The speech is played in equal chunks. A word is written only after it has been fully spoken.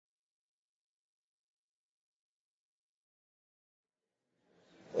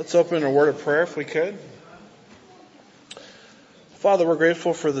Let's open in a word of prayer if we could. Father, we're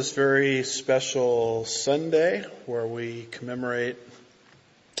grateful for this very special Sunday where we commemorate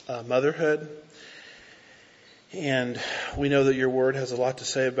motherhood. And we know that your word has a lot to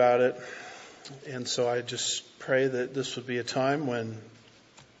say about it. And so I just pray that this would be a time when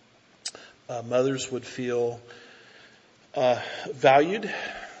mothers would feel valued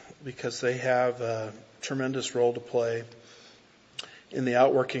because they have a tremendous role to play in the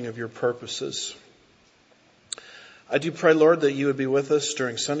outworking of your purposes. I do pray, Lord, that you would be with us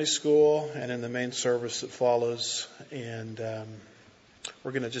during Sunday school and in the main service that follows. And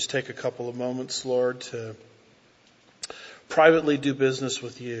we're going to just take a couple of moments, Lord, to privately do business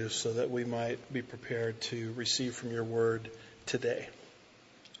with you so that we might be prepared to receive from your word today.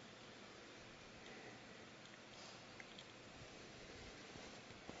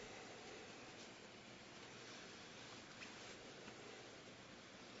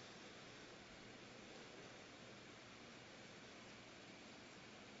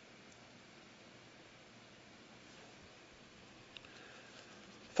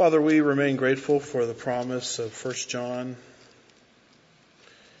 Father, we remain grateful for the promise of 1 John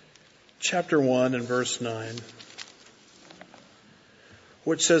chapter 1 and verse 9,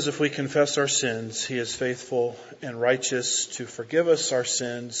 which says, if we confess our sins, he is faithful and righteous to forgive us our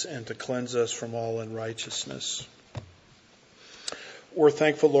sins and to cleanse us from all unrighteousness. We're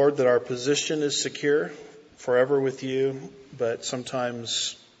thankful, Lord, that our position is secure forever with you, but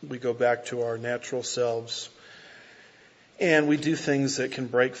sometimes we go back to our natural selves and we do things that can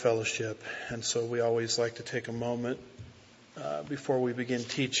break fellowship. And so we always like to take a moment before we begin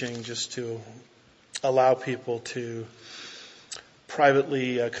teaching just to allow people to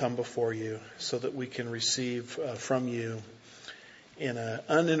privately come before you so that we can receive from you in an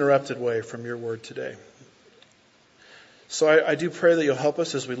uninterrupted way from your word today. So I do pray that you'll help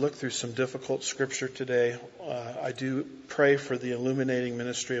us as we look through some difficult scripture today. I do pray for the illuminating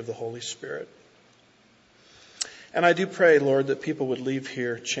ministry of the Holy Spirit. And I do pray, Lord, that people would leave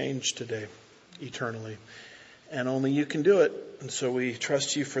here changed today, eternally. And only you can do it. And so we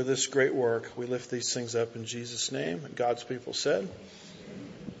trust you for this great work. We lift these things up in Jesus' name. And God's people said,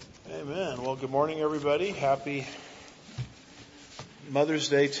 Amen. Well, good morning, everybody. Happy Mother's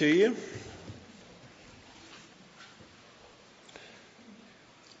Day to you.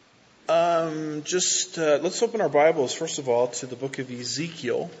 Let's open our Bibles, first of all, to the book of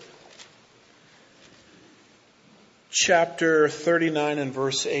Ezekiel. Chapter 39 and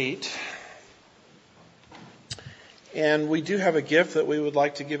verse 8. And we do have a gift that we would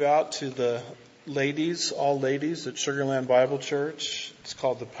like to give out to the ladies, all ladies at Sugarland Bible Church. It's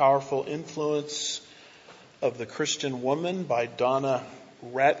called The Powerful Influence of the Christian Woman by Donna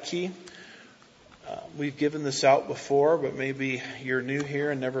Ratke. We've given this out before, but maybe you're new here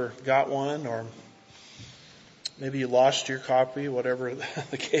and never got one, or maybe you lost your copy, whatever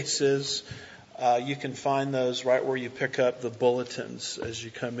the case is. You can find those right where you pick up the bulletins as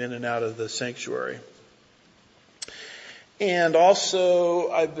you come in and out of the sanctuary. And also,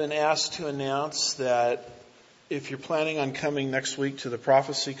 I've been asked to announce that if you're planning on coming next week to the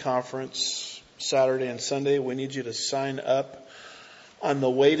Prophecy Conference, Saturday and Sunday, we need you to sign up on the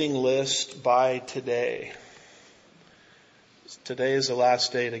waiting list by today. Today is the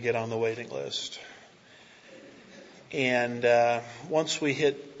last day to get on the waiting list. And once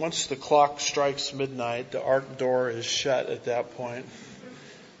the clock strikes midnight, the ark door is shut at that point.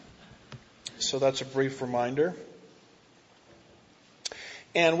 So that's a brief reminder.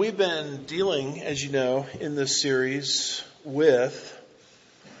 And we've been dealing, as you know, in this series with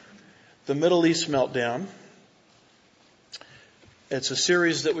the Middle East meltdown. It's a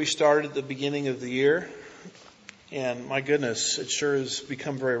series that we started at the beginning of the year. And my goodness, it sure has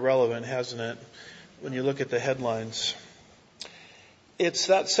become very relevant, hasn't it? When you look at the headlines. It's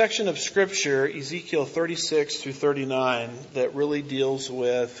that section of scripture, Ezekiel 36 through 39, that really deals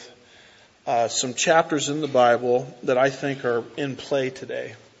with some chapters in the Bible that I think are in play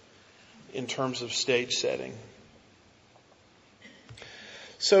today in terms of stage setting.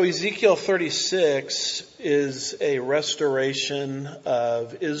 So Ezekiel 36 is a restoration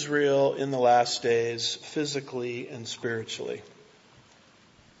of Israel in the last days, physically and spiritually.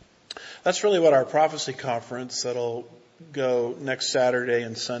 That's really what our prophecy conference that'll go next Saturday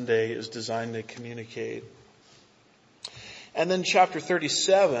and Sunday is designed to communicate. And then chapter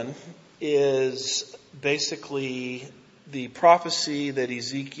 37 is basically the prophecy that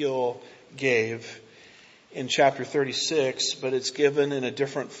Ezekiel gave in chapter 36, but it's given in a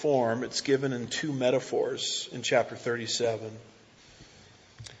different form. It's given in two metaphors in chapter 37.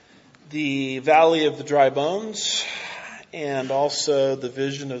 The valley of the dry bones and also the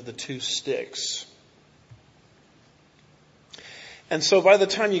vision of the two sticks. And so by the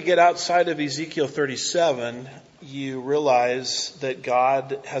time you get outside of Ezekiel 37, you realize that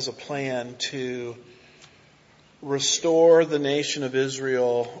God has a plan to restore the nation of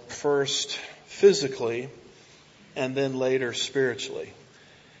Israel first physically and then later spiritually.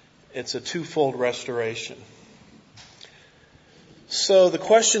 It's a twofold restoration. So the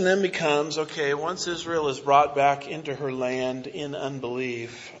question then becomes, okay, once Israel is brought back into her land in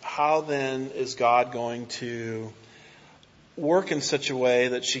unbelief, how then is God going to work in such a way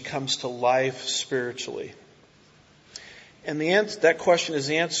that she comes to life spiritually? And that question is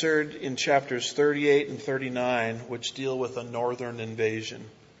answered in chapters 38 and 39, which deal with a northern invasion.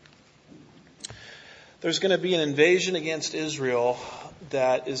 There's going to be an invasion against Israel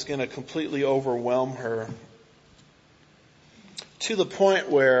that is going to completely overwhelm her to the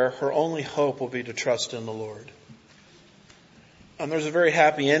point where her only hope will be to trust in the Lord. And there's a very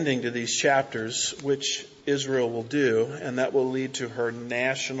happy ending to these chapters, which Israel will do, and that will lead to her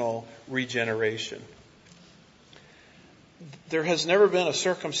national regeneration. There has never been a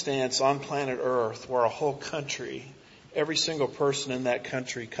circumstance on planet Earth where a whole country, every single person in that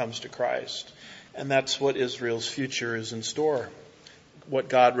country comes to Christ. And that's what Israel's future is in store. What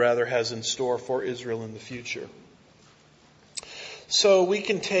God rather has in store for Israel in the future. So we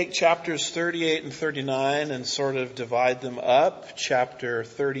can take chapters 38 and 39 and sort of divide them up. Chapter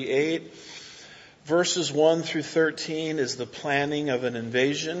 38, verses 1 through 13 is the planning of an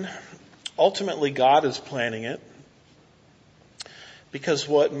invasion. Ultimately, God is planning it. Because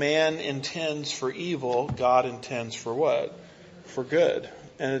what man intends for evil, God intends for what? For good.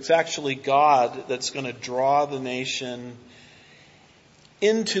 And it's actually God that's going to draw the nation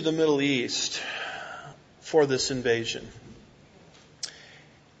into the Middle East for this invasion.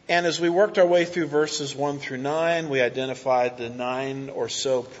 And as we worked our way through verses 1 through 9, we identified the 9 or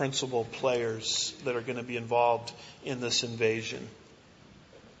so principal players that are going to be involved in this invasion.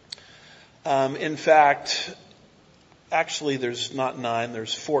 In fact, actually there's not 9,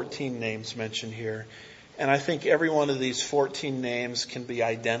 there's 14 names mentioned here. And I think every one of these 14 names can be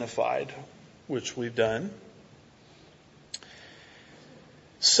identified, which we've done.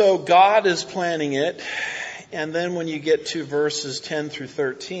 So God is planning it. And then when you get to verses 10 through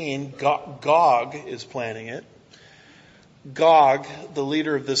 13, Gog is planning it. Gog, the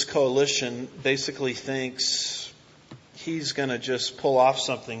leader of this coalition, basically thinks he's going to just pull off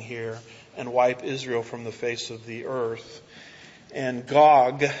something here and wipe Israel from the face of the earth. And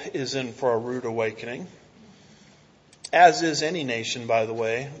Gog is in for a rude awakening. As is any nation, by the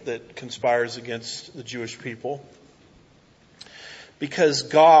way, that conspires against the Jewish people. Because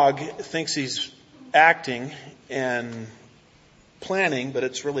Gog thinks he's acting and planning, but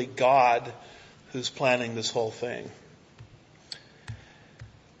it's really God who's planning this whole thing.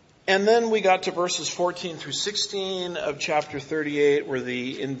 And then we got to verses 14 through 16 of chapter 38, where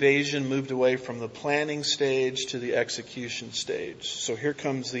the invasion moved away from the planning stage to the execution stage. So here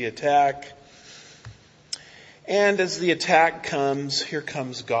comes the attack. And as the attack comes, here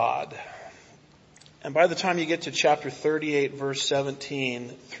comes God. And by the time you get to chapter 38, verse 17,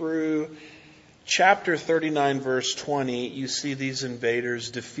 through chapter 39, verse 20, you see these invaders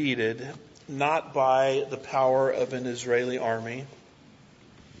defeated, not by the power of an Israeli army,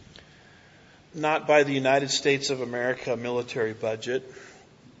 not by the United States of America military budget,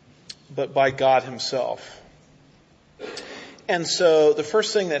 but by God himself. And so the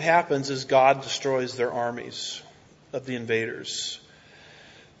first thing that happens is God destroys their armies of the invaders.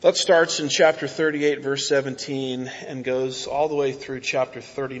 That starts in chapter 38, verse 17, and goes all the way through chapter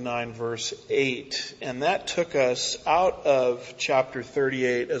 39, verse 8. And that took us out of chapter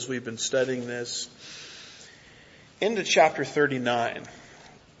 38, as we've been studying this, into chapter 39.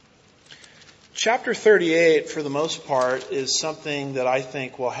 Chapter 38, for the most part, is something that I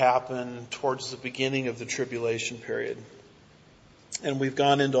think will happen towards the beginning of the tribulation period. And we've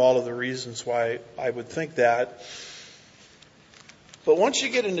gone into all of the reasons why I would think that. But once you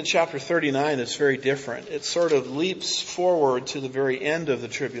get into chapter 39, it's very different. It sort of leaps forward to the very end of the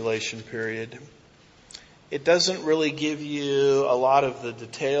tribulation period. It doesn't really give you a lot of the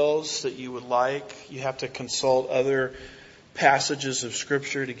details that you would like. You have to consult other passages of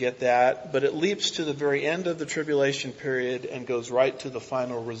Scripture to get that. But it leaps to the very end of the tribulation period and goes right to the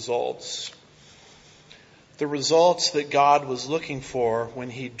final results. The results that God was looking for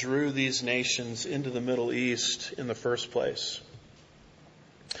when he drew these nations into the Middle East in the first place.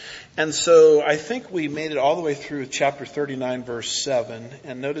 And so I think we made it all the way through chapter 39, verse 7.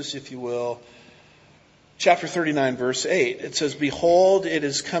 And notice, if you will, chapter 39, verse 8. It says, "Behold, it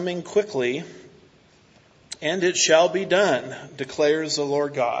is coming quickly, And it shall be done, declares the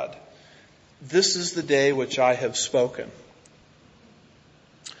Lord God. This is the day which I have spoken.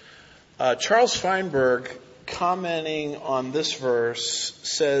 Charles Feinberg, commenting on this verse,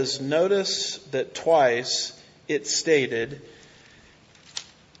 says, notice that twice it stated,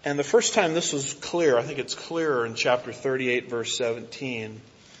 and the first time this was clear, I think it's clearer in chapter 38, verse 17,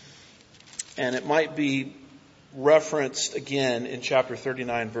 and it might be referenced again in chapter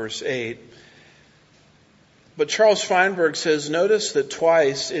 39, verse 8. But Charles Feinberg says, notice that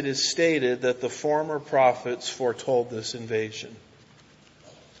twice it is stated that the former prophets foretold this invasion.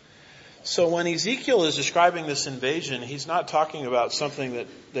 So when Ezekiel is describing this invasion, he's not talking about something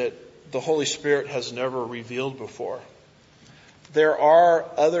that the Holy Spirit has never revealed before. There are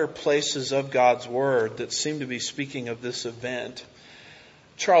other places of God's Word that seem to be speaking of this event.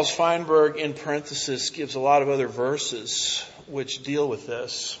 Charles Feinberg, in parenthesis, gives a lot of other verses which deal with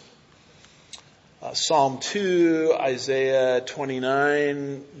this. Psalm 2, Isaiah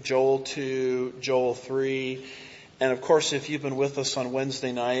 29, Joel 2, Joel 3. And of course, if you've been with us on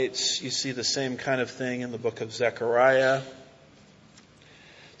Wednesday nights, you see the same kind of thing in the book of Zechariah.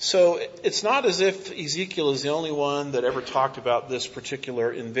 So it's not as if Ezekiel is the only one that ever talked about this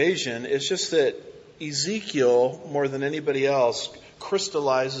particular invasion. It's just that Ezekiel, more than anybody else,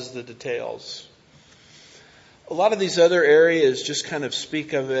 crystallizes the details. A lot of these other areas just kind of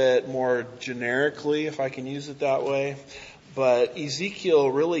speak of it more generically, if I can use it that way. But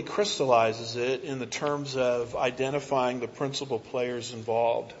Ezekiel really crystallizes it in the terms of identifying the principal players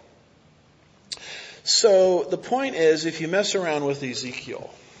involved. So the point is, if you mess around with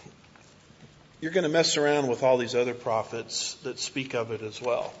Ezekiel, you're going to mess around with all these other prophets that speak of it as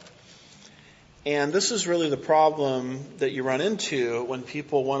well. And this is really the problem that you run into when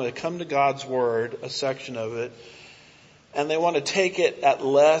people want to come to God's Word, a section of it, and they want to take it at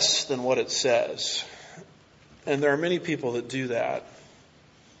less than what it says. And there are many people that do that.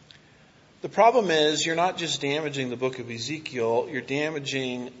 The problem is you're not just damaging the book of Ezekiel, you're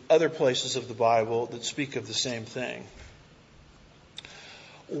damaging other places of the Bible that speak of the same thing.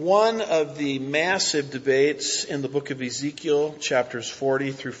 One of the massive debates in the book of Ezekiel, chapters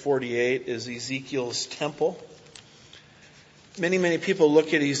 40 through 48, is Ezekiel's temple. Many people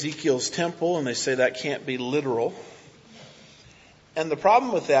look at Ezekiel's temple and they say that can't be literal. And the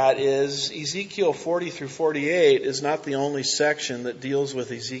problem with that is Ezekiel 40 through 48 is not the only section that deals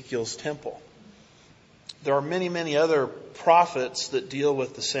with Ezekiel's temple. There are many other prophets that deal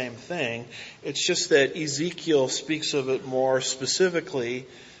with the same thing. It's just that Ezekiel speaks of it more specifically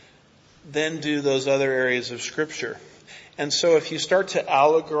than do those other areas of Scripture. And so if you start to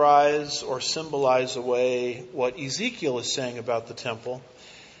allegorize or symbolize away what Ezekiel is saying about the temple,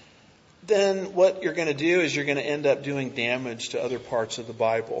 then what you're going to do is you're going to end up doing damage to other parts of the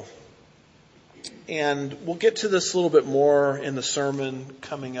Bible. And we'll get to this a little bit more in the sermon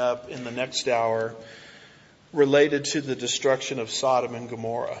coming up in the next hour, related to the destruction of Sodom and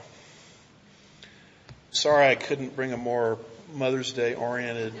Gomorrah. Sorry I couldn't bring a more Mother's Day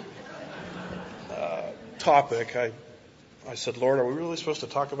oriented topic. I said, Lord, are we really supposed to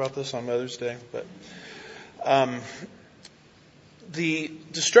talk about this on Mother's Day? But the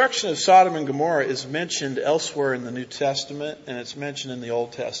destruction of Sodom and Gomorrah is mentioned elsewhere in the New Testament, and it's mentioned in the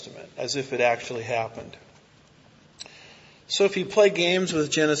Old Testament, as if it actually happened. So if you play games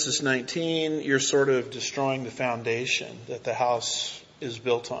with Genesis 19, you're sort of destroying the foundation that the house is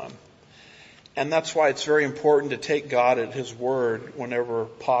built on. And that's why it's very important to take God at His word whenever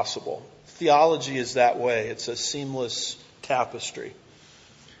possible. Theology is that way. It's a seamless tapestry.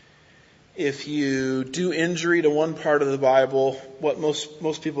 If you do injury to one part of the Bible, what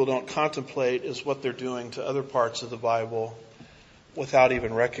most people don't contemplate is what they're doing to other parts of the Bible without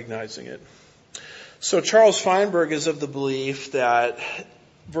even recognizing it. So Charles Feinberg is of the belief that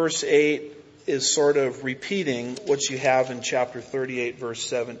verse 8 is sort of repeating what you have in chapter 38, verse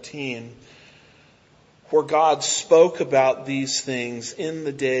 17, where God spoke about these things in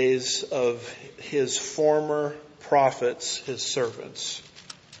the days of His former prophets, His servants.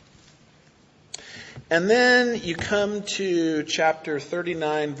 And then you come to chapter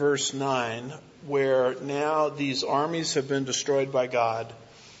 39, verse 9, where now these armies have been destroyed by God.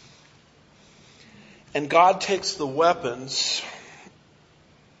 And God takes the weapons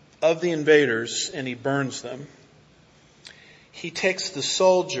of the invaders and He burns them. He takes the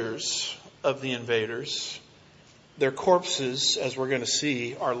soldiers of the invaders. Their corpses, as we're going to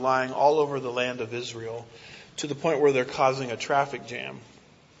see, are lying all over the land of Israel to the point where they're causing a traffic jam.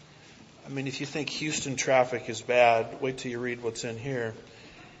 I mean, if you think Houston traffic is bad, wait till you read what's in here.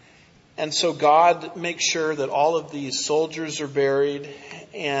 And so God makes sure that all of these soldiers are buried,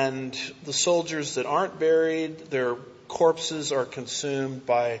 and the soldiers that aren't buried, their corpses are consumed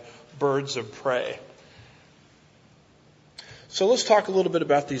by birds of prey. So let's talk a little bit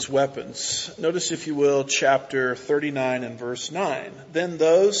about these weapons. Notice, if you will, chapter 39 and verse 9. Then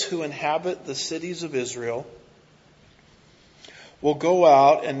those who inhabit the cities of Israel will go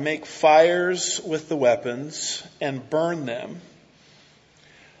out and make fires with the weapons and burn them,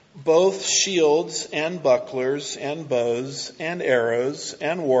 both shields and bucklers and bows and arrows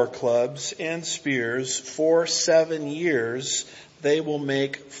and war clubs and spears. For 7 years they will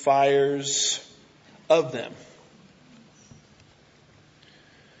make fires of them.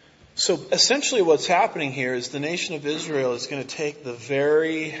 So essentially what's happening here is the nation of Israel is going to take the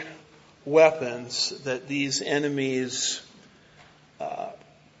very weapons that these enemies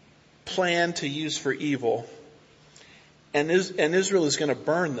plan to use for evil, and Israel is going to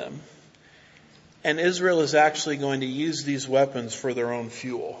burn them. And Israel is actually going to use these weapons for their own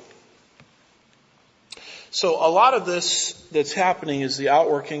fuel. So a lot of this that's happening is the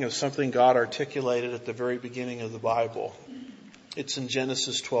outworking of something God articulated at the very beginning of the Bible. It's in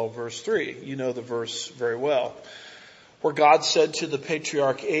Genesis 12 verse 3. You know the verse very well. Where God said to the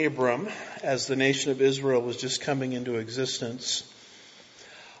patriarch Abram, as the nation of Israel was just coming into existence,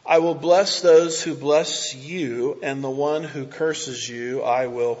 I will bless those who bless you, and the one who curses you I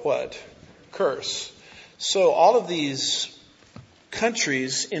will what? Curse. So all of these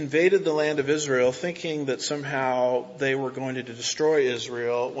countries invaded the land of Israel thinking that somehow they were going to destroy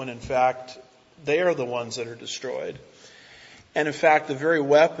Israel, when in fact they are the ones that are destroyed. And in fact, the very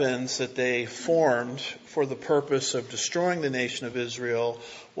weapons that they formed for the purpose of destroying the nation of Israel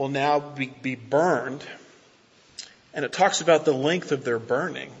will now be burned. And it talks about the length of their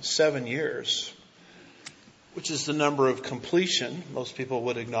burning, 7 years, which is the number of completion, most people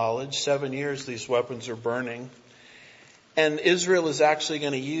would acknowledge. 7 years these weapons are burning. And Israel is actually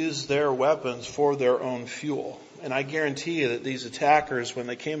going to use their weapons for their own fuel. And I guarantee you that these attackers, when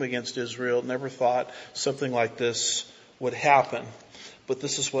they came against Israel, never thought something like this would happen. But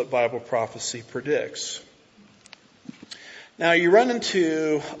this is what Bible prophecy predicts. Now you run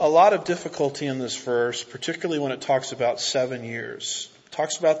into a lot of difficulty in this verse, particularly when it talks about 7 years. It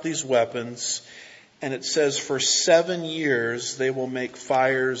talks about these weapons, and it says for 7 years they will make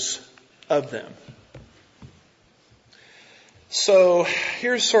fires of them. So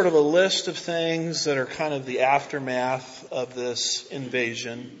here's sort of a list of things that are kind of the aftermath of this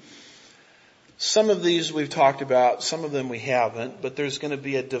invasion. Some of these we've talked about, some of them we haven't, but there's going to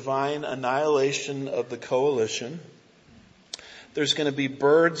be a divine annihilation of the coalition. There's going to be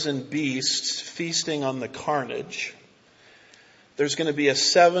birds and beasts feasting on the carnage. There's going to be a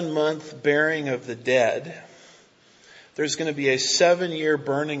 7-month burying of the dead. There's going to be a 7-year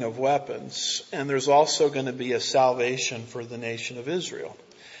burning of weapons. And there's also going to be a salvation for the nation of Israel.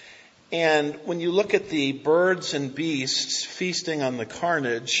 And when you look at the birds and beasts feasting on the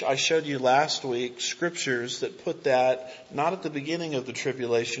carnage, I showed you last week scriptures that put that not at the beginning of the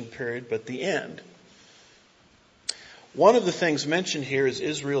tribulation period, but the end. One of the things mentioned here is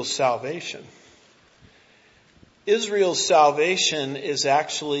Israel's salvation. Israel's salvation is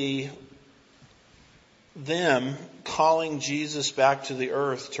actually them calling Jesus back to the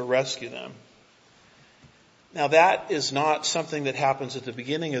earth to rescue them. Now that is not something that happens at the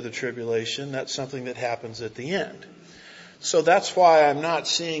beginning of the tribulation. That's something that happens at the end. So that's why I'm not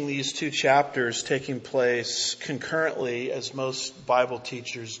seeing these two chapters taking place concurrently as most Bible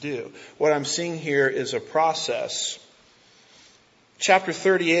teachers do. What I'm seeing here is a process. Chapter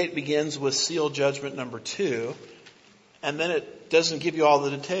 38 begins with seal judgment number 2, and then it doesn't give you all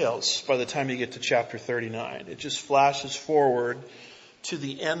the details by the time you get to chapter 39. It just flashes forward to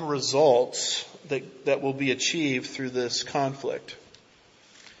the end results that will be achieved through this conflict.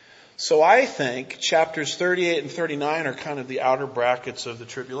 So I think chapters 38 and 39 are kind of the outer brackets of the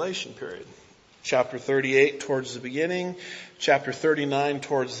tribulation period. Chapter 38 towards the beginning, chapter 39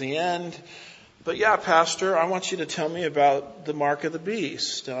 towards the end. But yeah, Pastor, I want you to tell me about the mark of the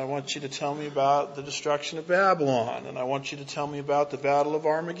beast, and I want you to tell me about the destruction of Babylon, and I want you to tell me about the battle of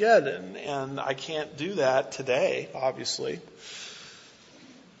Armageddon. And I can't do that today, obviously,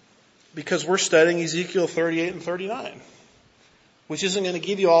 because we're studying Ezekiel 38 and 39, which isn't going to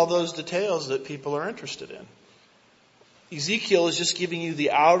give you all those details that people are interested in. Ezekiel is just giving you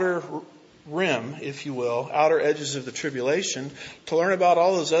the outer rim, if you will, outer edges of the tribulation. To learn about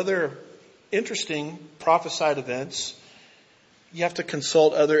all those other interesting prophesied events, you have to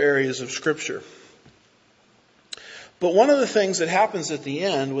consult other areas of Scripture. But one of the things that happens at the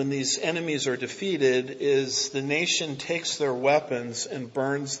end when these enemies are defeated is the nation takes their weapons and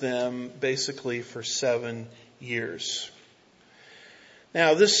burns them basically for 7 years.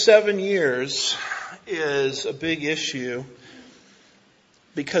 Now, this 7 years is a big issue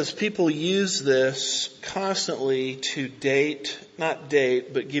because people use this constantly to not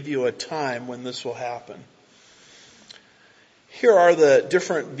date, but give you a time when this will happen. Here are the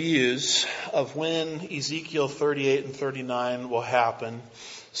different views of when Ezekiel 38 and 39 will happen.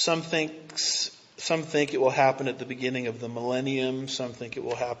 Some think it will happen at the beginning of the millennium. Some think it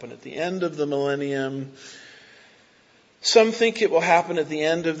will happen at the end of the millennium. Some think it will happen at the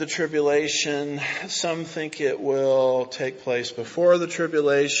end of the tribulation. Some think it will take place before the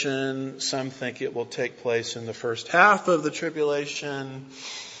tribulation. Some think it will take place in the first half of the tribulation.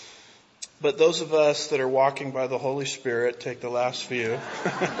 But those of us that are walking by the Holy Spirit take the last view.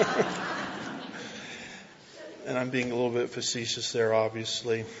 And I'm being a little bit facetious there,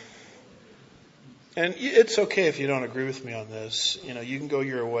 obviously. And it's okay if you don't agree with me on this. You know, you can go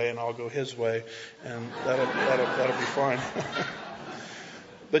your way and I'll go his way, and that'll be fine.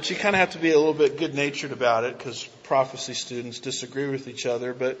 But you kind of have to be a little bit good-natured about it because prophecy students disagree with each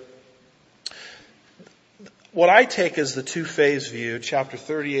other. But what I take as the two-phase view, chapter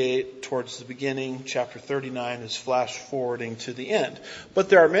 38 towards the beginning, chapter 39 is flash forwarding to the end. But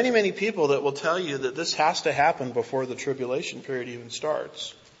there are many, many people that will tell you that this has to happen before the tribulation period even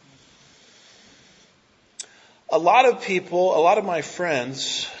starts. A lot of my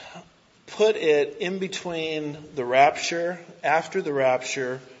friends put it in between the rapture, after the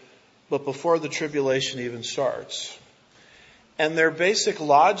rapture, but before the tribulation even starts. And their basic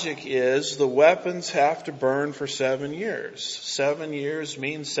logic is the weapons have to burn for 7 years. 7 years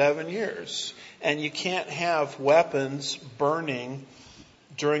means 7 years. And you can't have weapons burning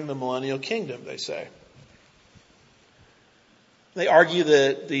during the millennial kingdom, they say. They argue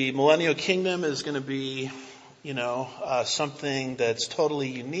that the millennial kingdom is going to be something that's totally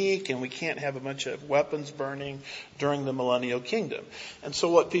unique, and we can't have a bunch of weapons burning during the millennial kingdom. And so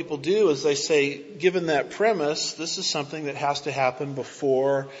what people do is they say, given that premise, this is something that has to happen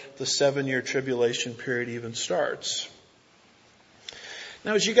before the 7-year tribulation period even starts.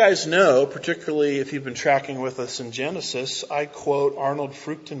 Now, as you guys know, particularly if you've been tracking with us in Genesis, I quote Arnold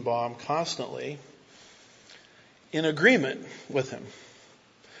Fruchtenbaum constantly in agreement with him.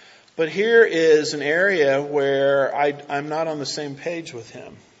 But here is an area where I'm not on the same page with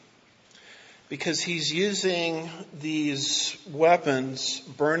him. Because he's using these weapons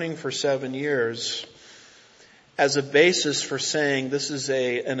burning for 7 years as a basis for saying this is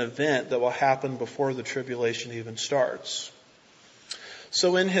an event that will happen before the tribulation even starts.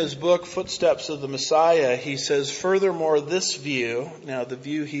 So in his book, Footsteps of the Messiah, he says, furthermore, this view, now the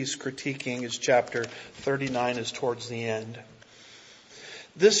view he's critiquing is chapter 39 is towards the end.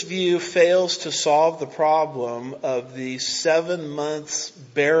 This view fails to solve the problem of the 7 months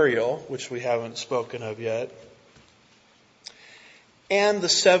burial, which we haven't spoken of yet, and the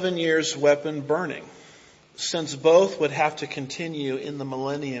 7 years weapon burning, since both would have to continue in the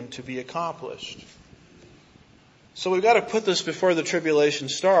millennium to be accomplished. So we've got to put this before the tribulation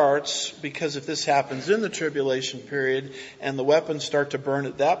starts, because if this happens in the tribulation period and the weapons start to burn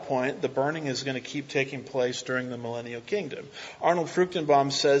at that point, the burning is going to keep taking place during the millennial kingdom. Arnold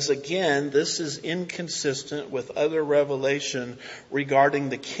Fruchtenbaum says, again, this is inconsistent with other revelation regarding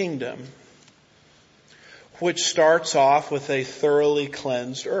the kingdom, which starts off with a thoroughly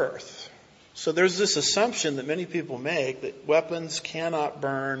cleansed earth. So there's this assumption that many people make that weapons cannot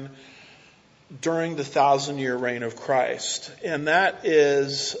burn during the 1,000-year reign of Christ. And that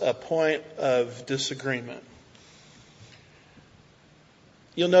is a point of disagreement.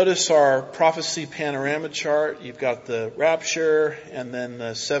 You'll notice our prophecy panorama chart. You've got the rapture, and then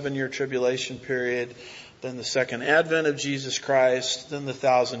the 7-year tribulation period, then the second advent of Jesus Christ, then the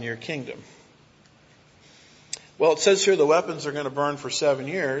 1,000-year kingdom. Well, it says here the weapons are going to burn for 7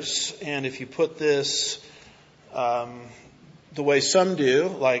 years, and if you put this the way some do,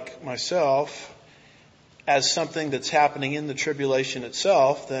 like myself, as something that's happening in the tribulation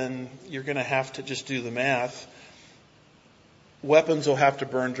itself, then you're going to have to just do the math. Weapons will have to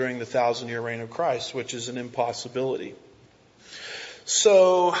burn during the 1,000-year reign of Christ, which is an impossibility.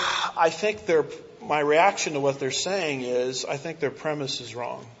 So I think my reaction to what they're saying is, I think their premise is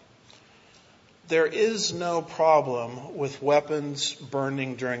wrong. There is no problem with weapons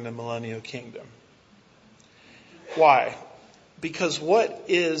burning during the millennial kingdom. Why? Because what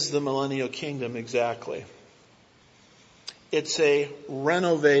is the millennial kingdom exactly? It's a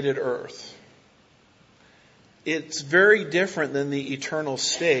renovated earth. It's very different than the eternal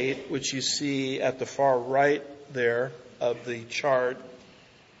state, which you see at the far right there of the chart,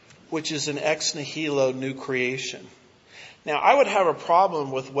 which is an ex nihilo new creation. Now, I would have a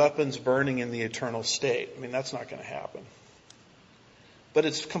problem with weapons burning in the eternal state. I mean, that's not going to happen. But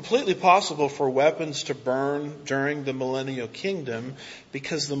it's completely possible for weapons to burn during the millennial kingdom,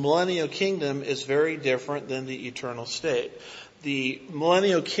 because the millennial kingdom is very different than the eternal state. The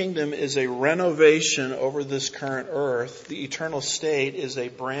millennial kingdom is a renovation over this current earth. The eternal state is a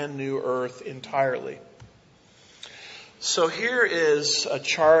brand new earth entirely. So here is a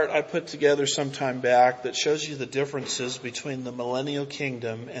chart I put together some time back that shows you the differences between the millennial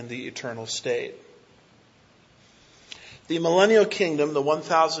kingdom and the eternal state. The millennial kingdom, the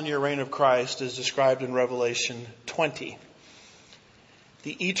 1,000-year reign of Christ, is described in Revelation 20.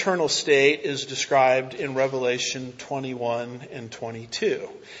 The eternal state is described in Revelation 21 and 22.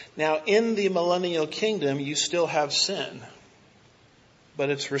 Now, in the millennial kingdom, you still have sin, but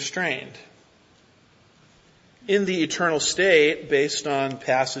it's restrained. In the eternal state, based on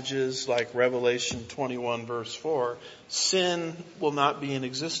passages like Revelation 21 verse 4, sin will not be in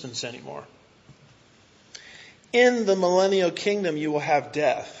existence anymore. In the millennial kingdom, you will have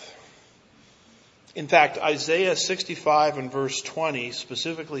death. In fact, Isaiah 65 and verse 20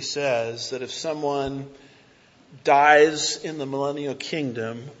 specifically says that if someone dies in the millennial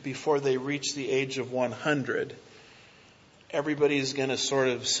kingdom before they reach the age of 100, everybody's going to sort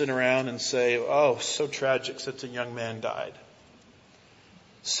of sit around and say, oh, so tragic, such a young man died.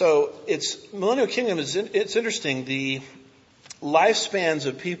 So millennial kingdom it's interesting. The lifespans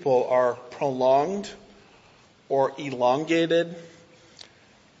of people are prolonged or elongated,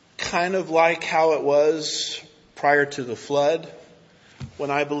 kind of like how it was prior to the flood,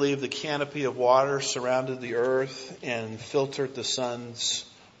 when I believe the canopy of water surrounded the earth and filtered the sun's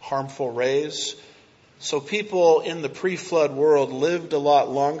harmful rays. So people in the pre-flood world lived a lot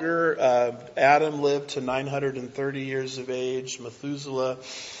longer. Adam lived to 930 years of age. Methuselah,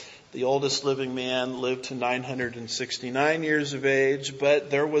 the oldest living man, lived to 969 years of age. But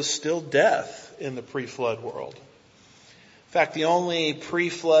there was still death in the pre-flood world. In fact, the only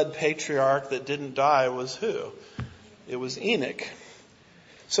pre-flood patriarch that didn't die was who? It was Enoch.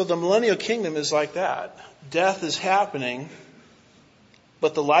 So the millennial kingdom is like that. Death is happening,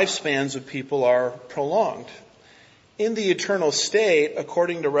 but the lifespans of people are prolonged. In the eternal state,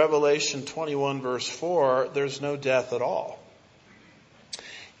 according to Revelation 21 verse 4, there's no death at all.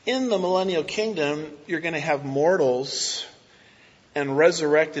 In the millennial kingdom, you're going to have mortals and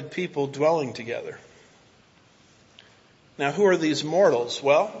resurrected people dwelling together. Now, who are these mortals?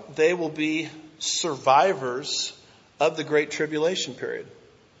 Well, they will be survivors of the Great Tribulation period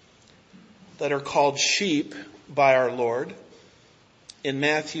that are called sheep by our Lord. In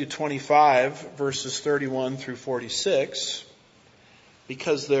Matthew 25, verses 31 through 46,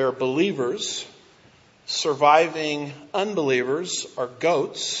 because they're believers, surviving unbelievers are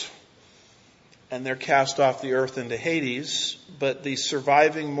goats, and they're cast off the earth into Hades. But the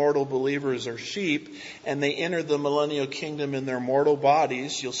surviving mortal believers are sheep, and they enter the millennial kingdom in their mortal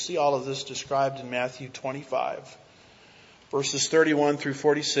bodies. You'll see all of this described in Matthew 25, verses 31 through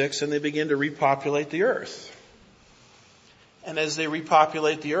 46, and they begin to repopulate the earth. And as they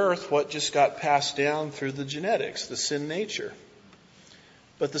repopulate the earth, what just got passed down through the genetics? The sin nature.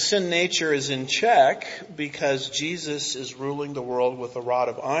 But the sin nature is in check because Jesus is ruling the world with a rod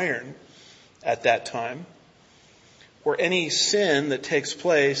of iron at that time, where any sin that takes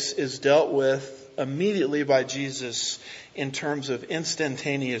place is dealt with immediately by Jesus in terms of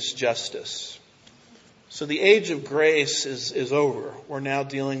instantaneous justice. So the age of grace is over. We're now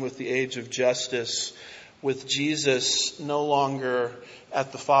dealing with the age of justice, with Jesus no longer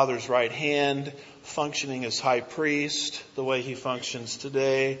at the Father's right hand, functioning as high priest the way he functions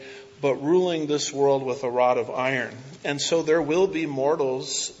today, but ruling this world with a rod of iron. And so there will be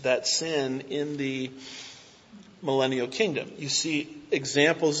mortals that sin in the millennial kingdom. You see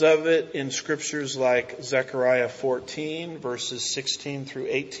examples of it in scriptures like Zechariah 14, verses 16 through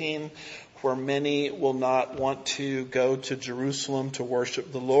 18, where many will not want to go to Jerusalem to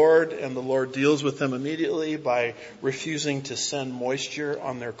worship the Lord, and the Lord deals with them immediately by refusing to send moisture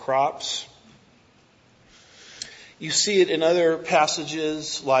on their crops. You see it in other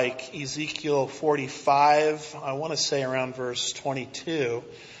passages like Ezekiel 45, I want to say around verse 22,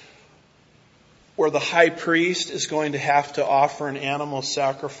 where the high priest is going to have to offer an animal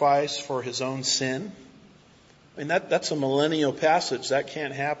sacrifice for his own sin. I mean, that's a millennial passage. That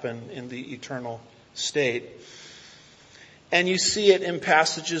can't happen in the eternal state. And you see it in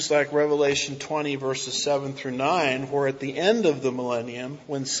passages like Revelation 20 verses 7 through 9, where at the end of the millennium,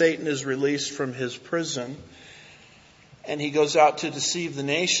 when Satan is released from his prison, and he goes out to deceive the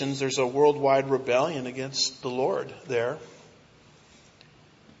nations. There's a worldwide rebellion against the Lord there.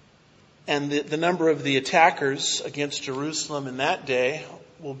 And the number of the attackers against Jerusalem in that day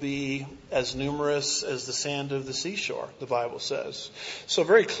will be as numerous as the sand of the seashore, the Bible says. So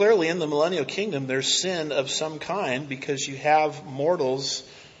very clearly in the millennial kingdom, there's sin of some kind, because you have mortals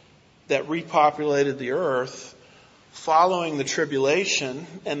that repopulated the earth following the tribulation,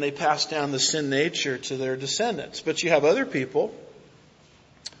 and they pass down the sin nature to their descendants. But you have other people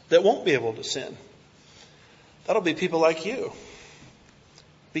that won't be able to sin. That'll be people like you.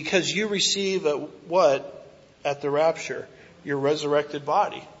 Because you receive what at the rapture? Your resurrected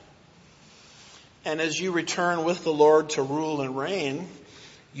body. And as you return with the Lord to rule and reign,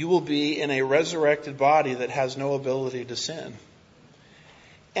 you will be in a resurrected body that has no ability to sin.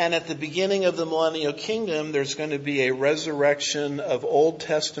 And at the beginning of the millennial kingdom, there's going to be a resurrection of Old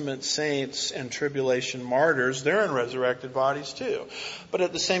Testament saints and tribulation martyrs. They're in resurrected bodies too. But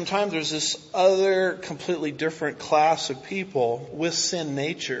at the same time, there's this other completely different class of people with sin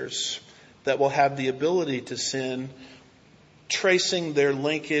natures that will have the ability to sin, tracing their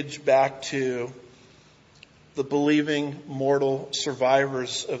linkage back to the believing mortal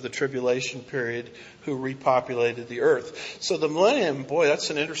survivors of the tribulation period who repopulated the earth. So the millennium, boy, that's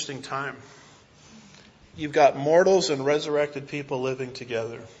an interesting time. You've got mortals and resurrected people living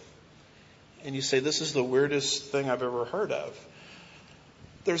together. And you say, this is the weirdest thing I've ever heard of.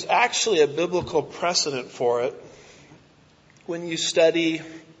 There's actually a biblical precedent for it when you study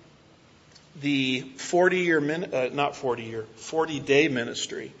the 40-day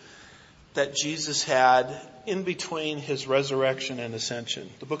ministry that Jesus had in between his resurrection and ascension.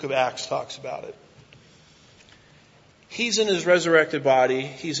 The book of Acts talks about it. He's in his resurrected body.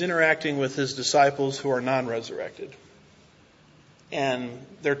 He's interacting with his disciples who are non-resurrected. And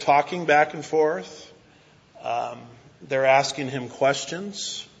they're talking back and forth. They're asking him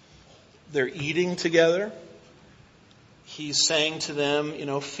questions. They're eating together. He's saying to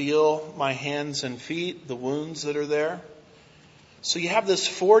them, feel my hands and feet, the wounds that are there. So you have this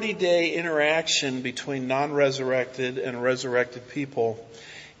 40-day interaction between non-resurrected and resurrected people.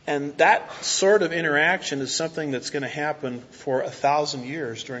 And that sort of interaction is something that's going to happen for 1,000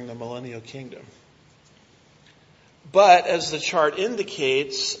 years during the millennial kingdom. But as the chart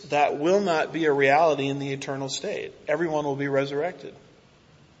indicates, that will not be a reality in the eternal state. Everyone will be resurrected.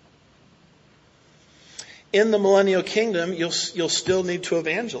 In the millennial kingdom, you'll still need to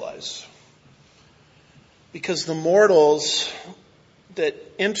evangelize. Because the mortals that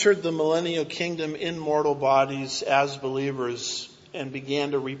entered the millennial kingdom in mortal bodies as believers and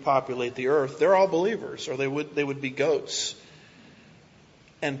began to repopulate the earth, they're all believers, or they would be goats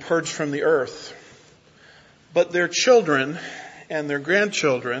and purged from the earth. But their children and their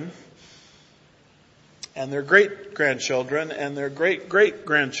grandchildren and their great-grandchildren and their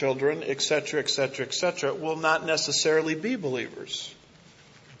great-great-grandchildren, etc., etc., etc., will not necessarily be believers.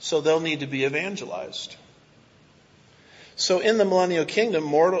 So they'll need to be evangelized. So in the millennial kingdom,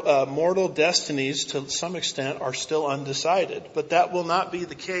 mortal destinies to some extent are still undecided. But that will not be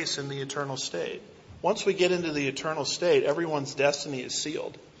the case in the eternal state. Once we get into the eternal state, everyone's destiny is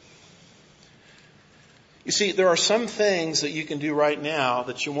sealed. You see, there are some things that you can do right now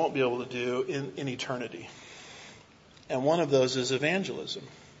that you won't be able to do in eternity. And one of those is evangelism.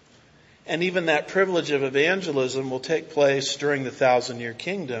 And even that privilege of evangelism will take place during the 1,000-year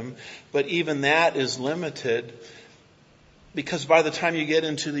kingdom. But even that is limited, because by the time you get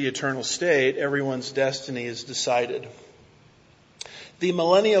into the eternal state, everyone's destiny is decided. The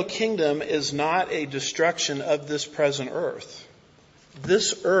millennial kingdom is not a destruction of this present earth.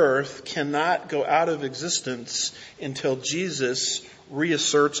 This earth cannot go out of existence until Jesus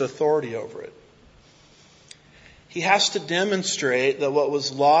reasserts authority over it. He has to demonstrate that what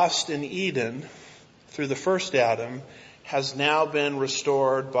was lost in Eden through the first Adam has now been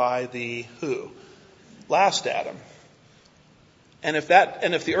restored by the who? Last Adam. And if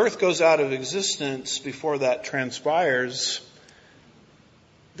the earth goes out of existence before that transpires,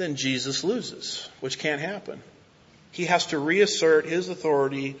 then Jesus loses, which can't happen. He has to reassert his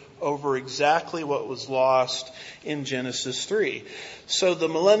authority over exactly what was lost in Genesis 3. So the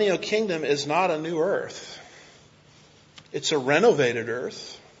millennial kingdom is not a new earth. It's a renovated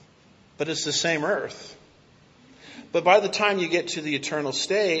earth, but it's the same earth. But by the time you get to the eternal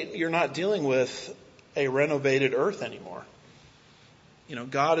state, you're not dealing with a renovated earth anymore.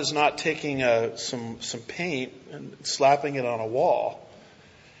 God is not taking some paint and slapping it on a wall.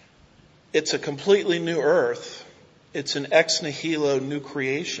 It's a completely new earth. It's an ex nihilo new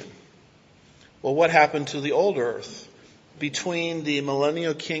creation. Well, what happened to the old earth? between the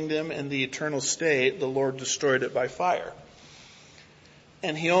millennial kingdom and the eternal state, the Lord destroyed it by fire.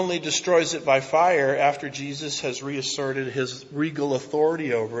 And he only destroys it by fire after Jesus has reasserted his regal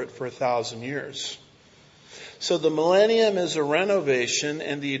authority over it for 1,000 years. So the millennium is a renovation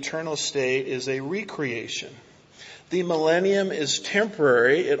and the eternal state is a recreation. The millennium is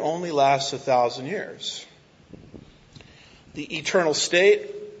temporary. It only lasts 1,000 years. The eternal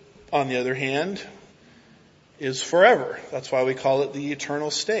state, on the other hand, is forever. That's why we call it the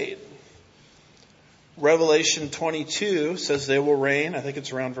eternal state. Revelation 22 says they will reign, I think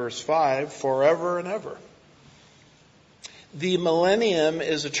it's around verse 5, forever and ever. The millennium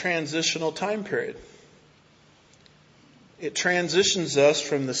is a transitional time period. It transitions us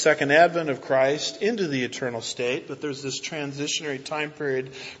from the second advent of Christ into the eternal state, but there's this transitionary time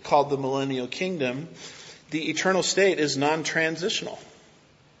period called the millennial kingdom. The eternal state is non-transitional.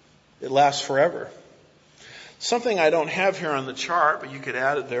 It lasts forever. Something I don't have here on the chart, but you could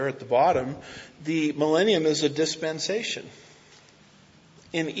add it there at the bottom. The millennium is a dispensation.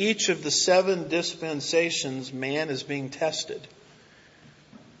 In each of the 7 dispensations, man is being tested.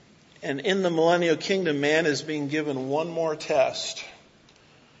 And in the millennial kingdom, man is being given one more test.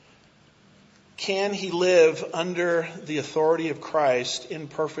 Can he live under the authority of Christ in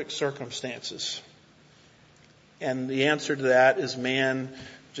perfect circumstances? And the answer to that is man,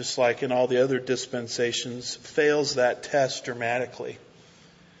 just like in all the other dispensations, fails that test dramatically.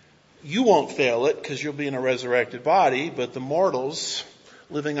 You won't fail it because you'll be in a resurrected body, but the mortals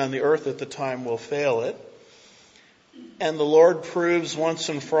living on the earth at the time will fail it. And the Lord proves once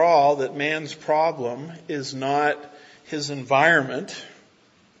and for all that man's problem is not his environment,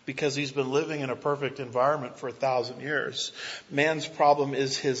 because he's been living in a perfect environment for 1,000 years. Man's problem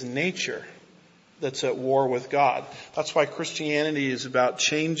is his nature that's at war with God. That's why Christianity is about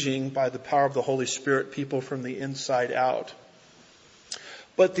changing by the power of the Holy Spirit people from the inside out.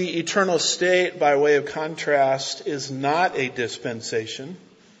 But the eternal state, by way of contrast, is not a dispensation,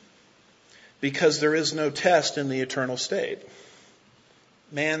 because there is no test in the eternal state.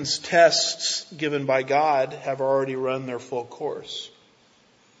 Man's tests given by God have already run their full course.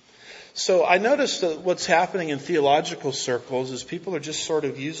 So I noticed that what's happening in theological circles is people are just sort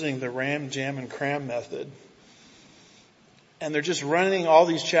of using the ram, jam, and cram method. And they're just running all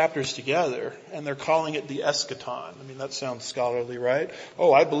these chapters together, and they're calling it the eschaton. I mean, that sounds scholarly, right?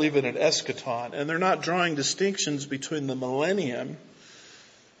 Oh, I believe in an eschaton. And they're not drawing distinctions between the millennium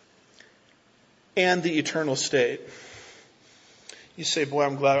and the eternal state. You say, boy,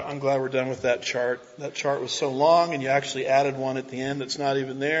 I'm glad we're done with that chart. That chart was so long, and you actually added one at the end that's not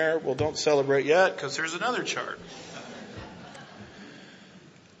even there. Well, don't celebrate yet, because there's another chart.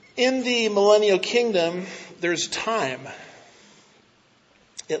 In the millennial kingdom, there's time.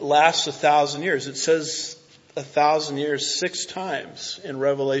 It lasts 1,000 years. It says 1,000 years 6 times in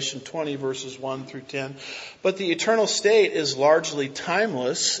Revelation 20 verses 1 through 10. But the eternal state is largely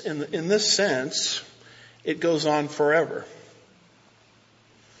timeless. In this sense, it goes on forever.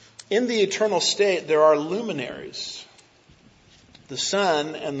 In the eternal state, there are luminaries. The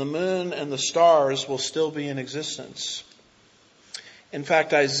sun and the moon and the stars will still be in existence. In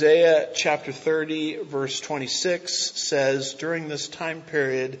fact, Isaiah chapter 30 verse 26 says, during this time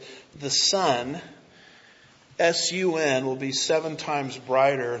period, the sun, S-U-N, will be 7 times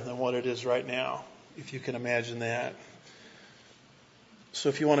brighter than what it is right now, if you can imagine that. So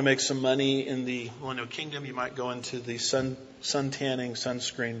if you want to make some money in the millennial kingdom, you might go into the sun tanning,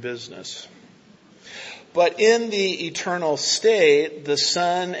 sunscreen business. But in the eternal state, the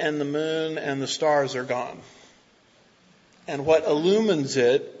sun and the moon and the stars are gone. And what illumines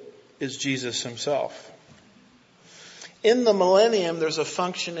it is Jesus himself. In the millennium, there's a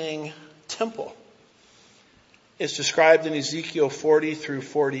functioning temple. It's described in Ezekiel 40 through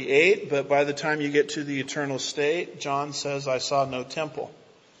 48, but by the time you get to the eternal state, John says, I saw no temple.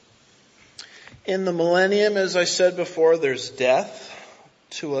 In the millennium, as I said before, there's death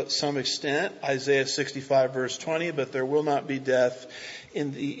to some extent, Isaiah 65 verse 20, but there will not be death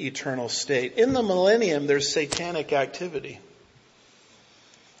in the eternal state. In the millennium, there's satanic activity,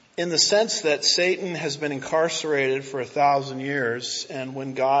 in the sense that Satan has been incarcerated for 1,000 years, and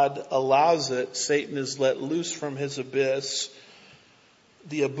when God allows it, Satan is let loose from his abyss,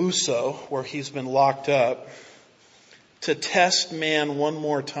 the abuso, where he's been locked up, to test man one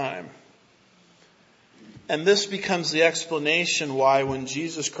more time. And this becomes the explanation why when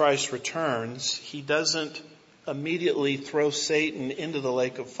Jesus Christ returns, he doesn't immediately throw Satan into the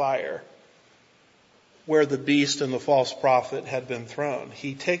lake of fire where the beast and the false prophet had been thrown.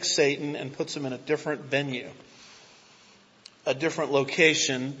 He takes Satan and puts him in a different venue, a different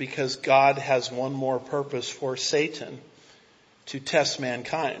location, because God has one more purpose for Satan. to test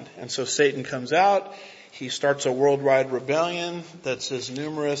mankind. And so Satan comes out. He starts a worldwide rebellion that's as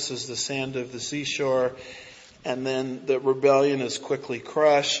numerous as the sand of the seashore. And then the rebellion is quickly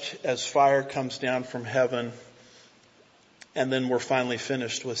crushed as fire comes down from heaven. And then we're finally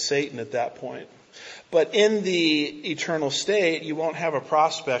finished with Satan at that point. But in the eternal state, you won't have a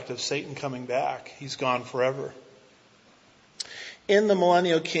prospect of Satan coming back. He's gone forever. In the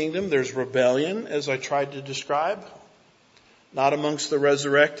millennial kingdom, there's rebellion, as I tried to describe. Not amongst the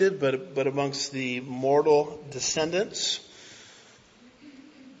resurrected, but amongst the mortal descendants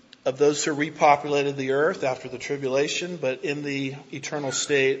of those who repopulated the earth after the tribulation. But in the eternal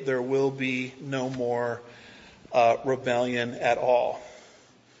state, there will be no more rebellion at all.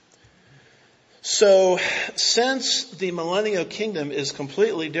 So, since the millennial kingdom is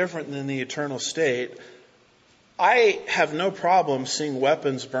completely different than the eternal state, I have no problem seeing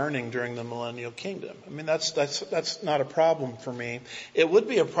weapons burning during the millennial kingdom. I mean, that's not a problem for me. It would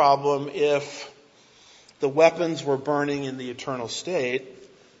be a problem if the weapons were burning in the eternal state,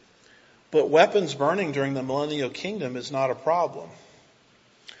 but weapons burning during the millennial kingdom is not a problem.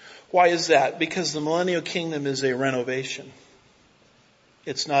 Why is that? Because the millennial kingdom is a renovation.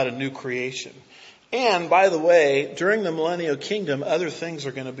 It's not a new creation. And, by the way, during the millennial kingdom, other things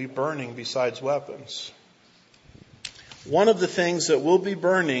are going to be burning besides weapons. One of the things that will be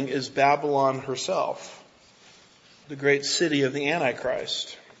burning is Babylon herself, the great city of the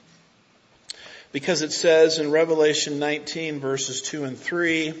Antichrist. Because it says in Revelation 19, verses 2 and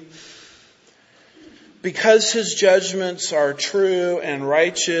 3, because his judgments are true and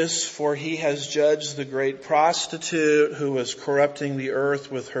righteous, for he has judged the great prostitute who was corrupting the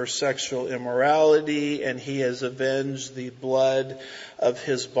earth with her sexual immorality, and he has avenged the blood of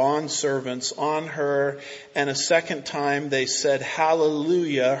his bondservants on her. And a second time they said,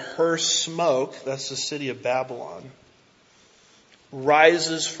 hallelujah, her smoke, that's the city of Babylon,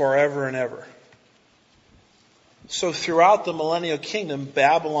 rises forever and ever. So throughout the millennial kingdom,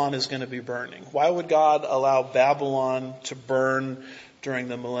 Babylon is going to be burning. Why would God allow Babylon to burn during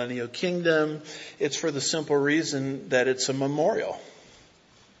the millennial kingdom? It's for the simple reason that it's a memorial.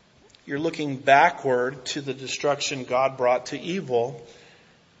 You're looking backward to the destruction God brought to evil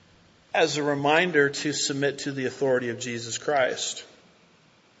as a reminder to submit to the authority of Jesus Christ.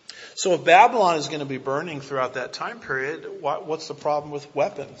 So if Babylon is going to be burning throughout that time period, what's the problem with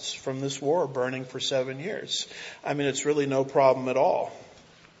weapons from this war burning for 7 years? I mean, it's really no problem at all.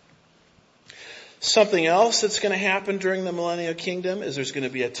 Something else that's going to happen during the millennial kingdom is there's going to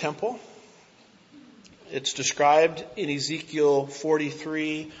be a temple. It's described in Ezekiel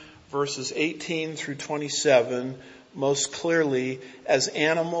 43, verses 18 through 27, most clearly as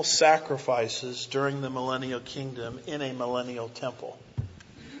animal sacrifices during the millennial kingdom in a millennial temple.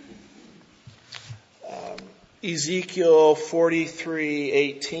 Ezekiel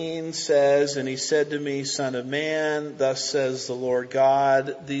 43:18 says, and he said to me, Son of man, thus says the Lord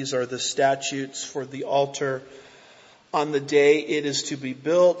God, these are the statutes for the altar on the day it is to be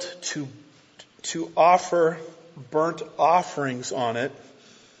built, to offer burnt offerings on it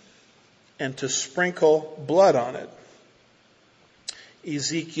and to sprinkle blood on it.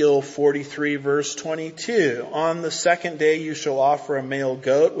 Ezekiel 43 verse 22, on the second day you shall offer a male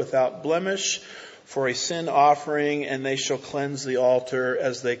goat without blemish for a sin offering, and they shall cleanse the altar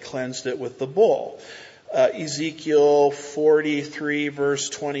as they cleansed it with the bull. Ezekiel 43 verse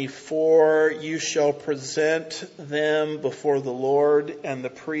 24, you shall present them before the Lord, and the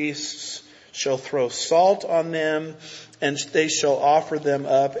priests shall throw salt on them, and they shall offer them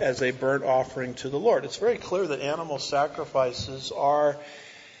up as a burnt offering to the Lord. It's very clear that animal sacrifices are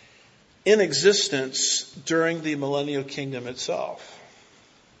in existence during the millennial kingdom itself.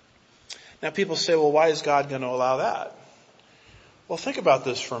 Now people say, well, why is God going to allow that? Well, think about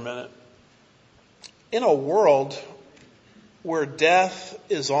this for a minute. In a world where death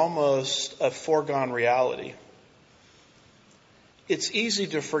is almost a foregone reality, it's easy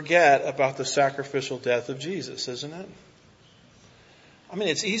to forget about the sacrificial death of Jesus, isn't it? I mean,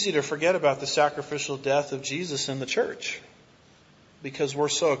 it's easy to forget about the sacrificial death of Jesus in the church because we're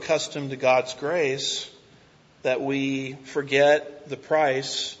so accustomed to God's grace that we forget the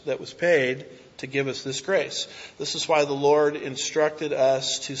price that was paid to give us this grace. This is why the Lord instructed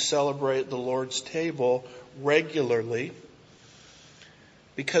us to celebrate the Lord's table regularly.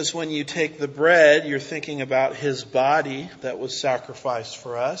 Because when you take the bread, you're thinking about His body that was sacrificed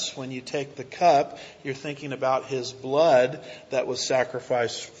for us. When you take the cup, you're thinking about His blood that was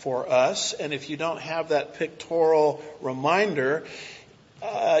sacrificed for us. And if you don't have that pictorial reminder,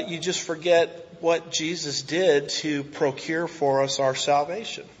 you just forget what Jesus did to procure for us our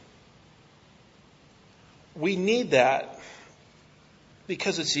salvation. We need that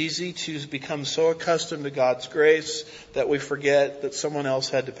Because it's easy to become so accustomed to God's grace that we forget that someone else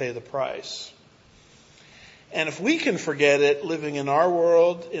had to pay the price. And if we can forget it living in our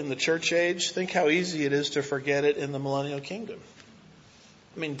world, in the church age, think how easy it is to forget it in the millennial kingdom.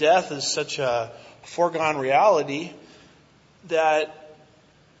 I mean, death is such a foregone reality that,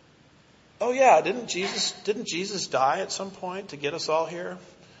 oh yeah, didn't Jesus die at some point to get us all here?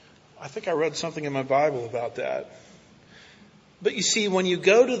 I think I read something in my Bible about that. But you see, when you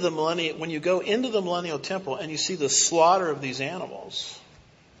go into the millennial temple and you see the slaughter of these animals,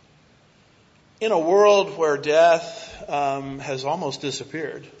 in a world where death has almost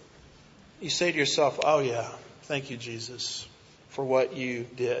disappeared, you say to yourself, oh yeah, thank you, Jesus, for what you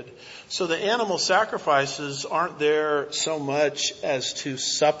did. So the animal sacrifices aren't there so much as to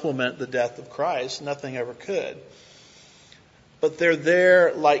supplement the death of Christ. Nothing ever could. But they're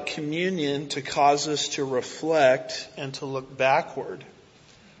there like communion to cause us to reflect and to look backward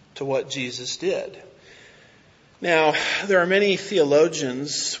to what Jesus did. Now, there are many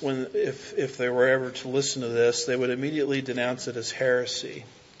theologians, if they were ever to listen to this, they would immediately denounce it as heresy.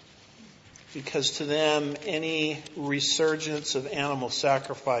 Because to them, any resurgence of animal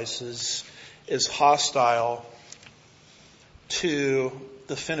sacrifices is hostile to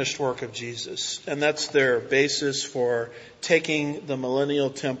the finished work of Jesus. And that's their basis for taking the millennial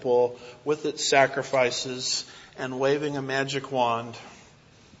temple with its sacrifices and waving a magic wand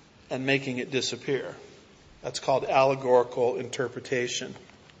and making it disappear. That's called allegorical interpretation.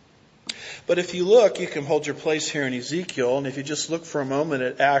 But if you look, you can hold your place here in Ezekiel, and if you just look for a moment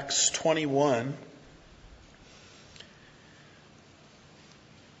at Acts 21,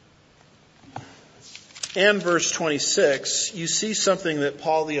 and verse 26, you see something that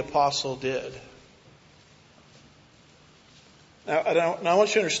Paul the Apostle did. Now, I want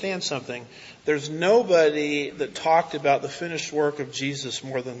you to understand something. There's nobody that talked about the finished work of Jesus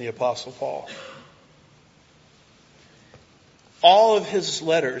more than the Apostle Paul. All of his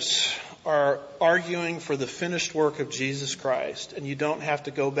letters are arguing for the finished work of Jesus Christ, and you don't have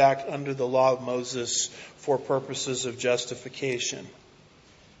to go back under the law of Moses for purposes of justification.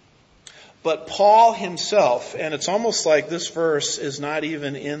 But Paul himself, and it's almost like this verse is not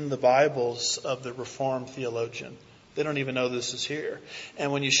even in the Bibles of the Reformed theologian. They don't even know this is here.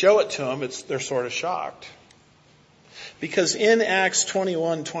 And when you show it to them, they're sort of shocked. Because in Acts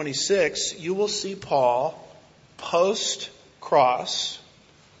 21:26, you will see Paul post-cross,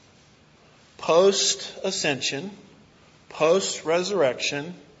 post-ascension,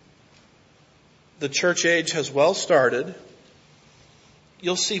 post-resurrection. The church age has well started.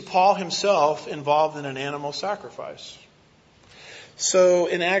 You'll see Paul himself involved in an animal sacrifice. So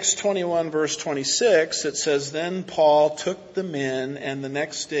in Acts 21 verse 26, it says, "Then Paul took the men, and the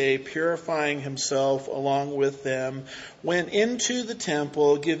next day, purifying himself along with them, went into the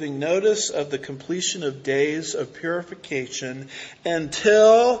temple, giving notice of the completion of days of purification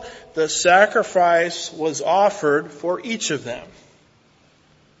until the sacrifice was offered for each of them."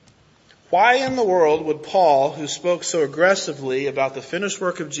 Why in the world would Paul, who spoke so aggressively about the finished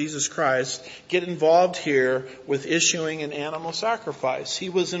work of Jesus Christ, get involved here with issuing an animal sacrifice? He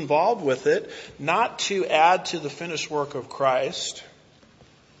was involved with it not to add to the finished work of Christ,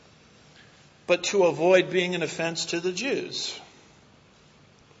 but to avoid being an offense to the Jews.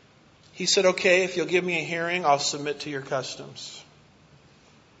 He said, okay, if you'll give me a hearing, I'll submit to your customs.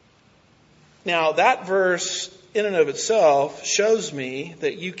 Now, that verse in and of itself shows me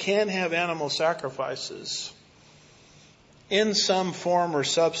that you can have animal sacrifices in some form or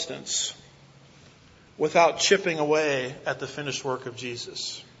substance without chipping away at the finished work of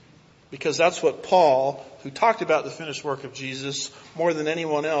Jesus. Because that's what Paul, who talked about the finished work of Jesus more than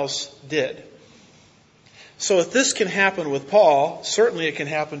anyone else, did. So if this can happen with Paul, certainly it can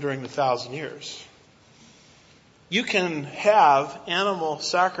happen during the 1,000 years. You can have animal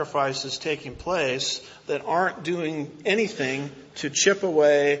sacrifices taking place that aren't doing anything to chip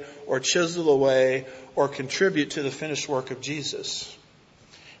away or chisel away or contribute to the finished work of Jesus.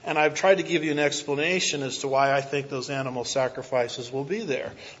 And I've tried to give you an explanation as to why I think those animal sacrifices will be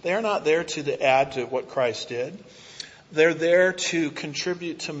there. They're not there to add to what Christ did. They're there to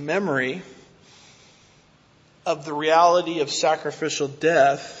contribute to memory of the reality of sacrificial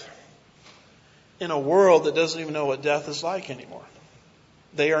death in a world that doesn't even know what death is like anymore.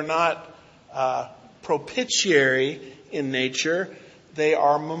 They are not propitiatory in nature. They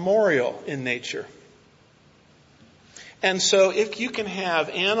are memorial in nature. And so if you can have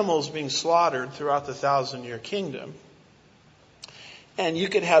animals being slaughtered throughout the 1,000-year kingdom, and you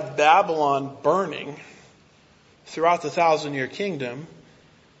could have Babylon burning throughout the 1,000-year kingdom,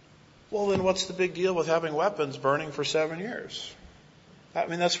 well then what's the big deal with having weapons burning for 7 years? I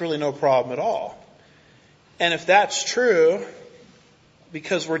mean, that's really no problem at all. And if that's true,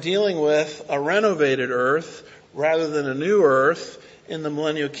 because we're dealing with a renovated earth rather than a new earth in the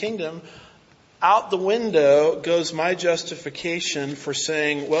millennial kingdom, out the window goes my justification for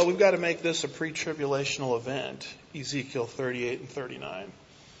saying, well, we've got to make this a pre-tribulational event, Ezekiel 38 and 39.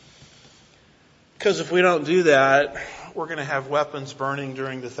 Because if we don't do that, we're going to have weapons burning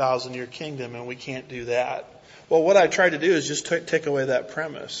during the 1,000-year kingdom, and we can't do that. Well, what I tried to do is just take away that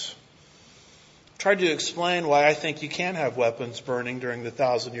premise. Tried to explain why I think you can have weapons burning during the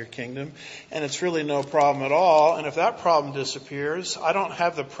 1,000-year kingdom, and it's really no problem at all. And if that problem disappears, I don't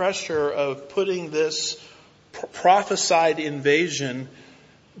have the pressure of putting this prophesied invasion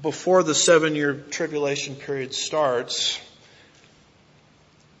before the 7-year tribulation period starts.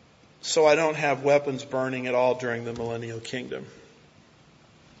 So I don't have weapons burning at all during the millennial kingdom.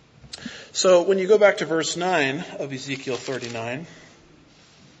 So when you go back to verse 9 of Ezekiel 39,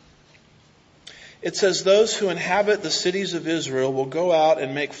 it says, those who inhabit the cities of Israel will go out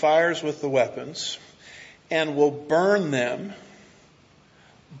and make fires with the weapons and will burn them.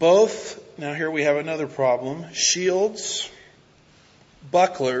 Both, now here we have another problem, shields,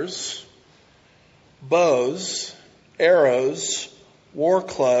 bucklers, bows, arrows, war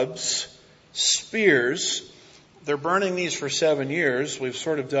clubs, spears. They're burning these for 7 years. We've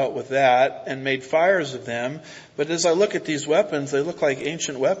sort of dealt with that and made fires of them. But as I look at these weapons, they look like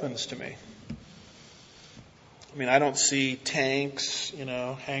ancient weapons to me. I mean, I don't see tanks,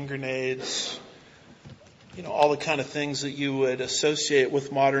 hand grenades, all the kind of things that you would associate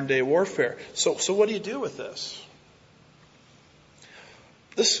with modern day warfare. So what do you do with this?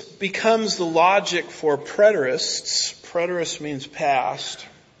 This becomes the logic for preterists. Preterist means past,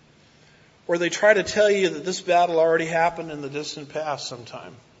 where they try to tell you that this battle already happened in the distant past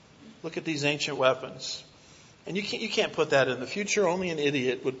sometime. Look at these ancient weapons. And you can't put that in the future. Only an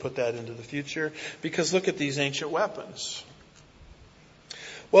idiot would put that into the future, because look at these ancient weapons.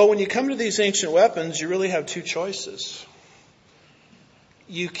 Well, when you come to these ancient weapons, you really have two choices.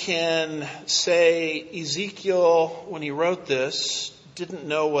 You can say Ezekiel, when he wrote this, didn't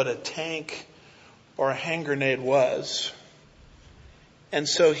know what a tank or a hand grenade was. And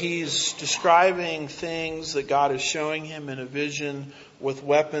so he's describing things that God is showing him in a vision with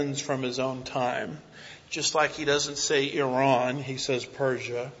weapons from his own time. Just like he doesn't say Iran, he says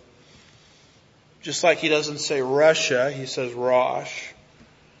Persia. Just like he doesn't say Russia, he says Rosh,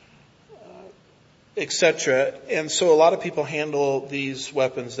 etc. And so a lot of people handle these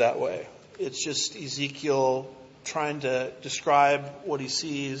weapons that way. It's just Ezekiel trying to describe what he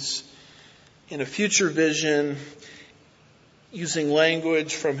sees in a future vision using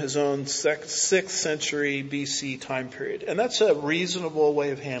language from his own 6th century BC time period. And that's a reasonable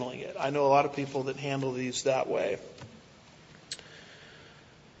way of handling it. I know a lot of people that handle these that way.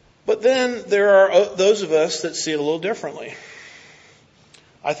 But then there are those of us that see it a little differently.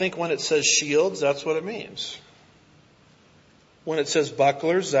 I think when it says shields, that's what it means. When it says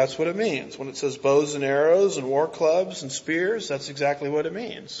bucklers, that's what it means. When it says bows and arrows and war clubs and spears, that's exactly what it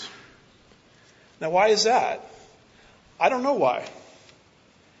means. Now, why is that? I don't know why.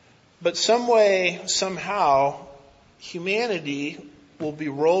 But some way, somehow, humanity will be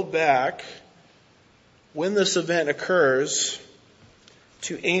rolled back when this event occurs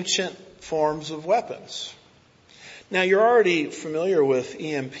to ancient forms of weapons. Now, you're already familiar with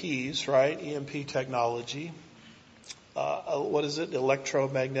EMPs, right? EMP technology. What is it?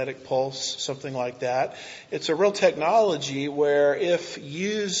 Electromagnetic pulse, something like that. It's a real technology where if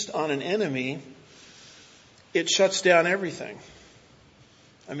used on an enemy, it shuts down everything.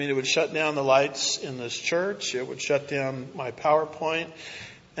 I mean, it would shut down the lights in this church. It would shut down my PowerPoint.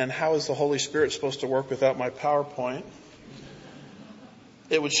 And how is the Holy Spirit supposed to work without my PowerPoint?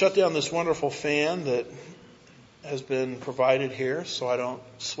 It would shut down this wonderful fan that has been provided here, so I don't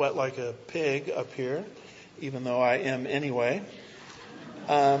sweat like a pig up here, even though I am anyway.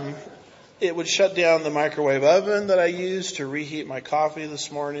 It would shut down the microwave oven that I used to reheat my coffee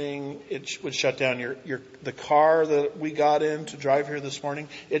this morning. It would shut down the car that we got in to drive here this morning.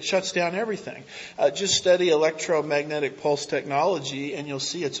 It shuts down everything. Just study electromagnetic pulse technology and you'll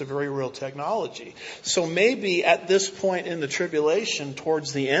see it's a very real technology. So maybe at this point in the tribulation,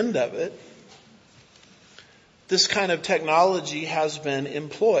 towards the end of it, this kind of technology has been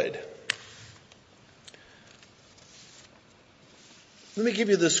employed. Let me give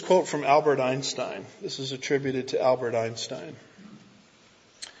you this quote from Albert Einstein. This is attributed to Albert Einstein.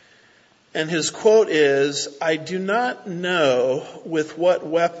 And his quote is, "I do not know with what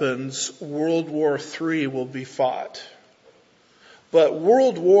weapons World War III will be fought, but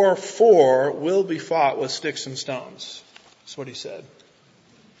World War IV will be fought with sticks and stones." That's what he said.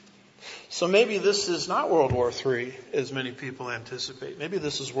 So maybe this is not World War III, as many people anticipate. Maybe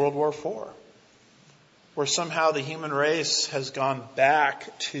this is World War IV, where somehow the human race has gone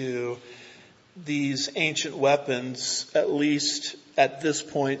back to these ancient weapons, at least at this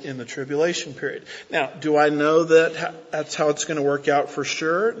point in the tribulation period. Now, do I know that that's how it's going to work out for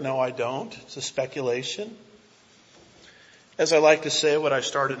sure? No, I don't. It's a speculation. As I like to say, would I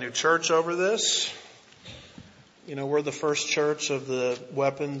start a new church over this? You know, we're the first church of the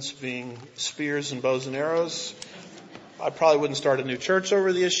weapons being spears and bows and arrows. I probably wouldn't start a new church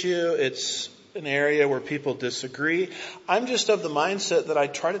over the issue. It's an area where people disagree. I'm just of the mindset that I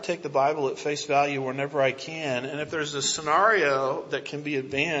try to take the Bible at face value whenever I can. And if there's a scenario that can be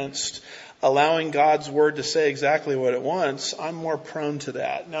advanced, allowing God's word to say exactly what it wants, I'm more prone to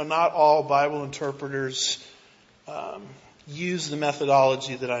that. Now, not all Bible interpreters use the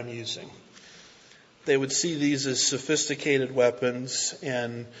methodology that I'm using. They would see these as sophisticated weapons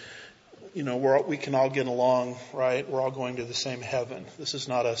and, you know, we can all get along, right? We're all going to the same heaven. This is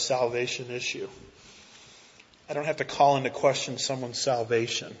not a salvation issue. I don't have to call into question someone's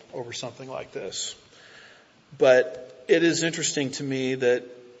salvation over something like this. But it is interesting to me that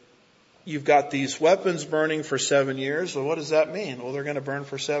you've got these weapons burning for 7 years. Well, what does that mean? Well, they're going to burn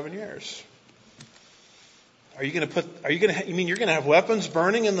for 7 years. You mean you're going to have weapons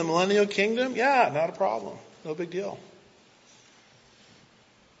burning in the millennial kingdom? Yeah, not a problem. No big deal.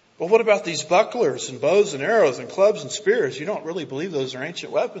 Well, what about these bucklers and bows and arrows and clubs and spears? You don't really believe those are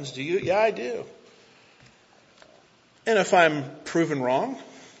ancient weapons, do you? Yeah, I do. And if I'm proven wrong,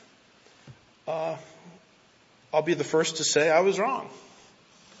 I'll be the first to say I was wrong.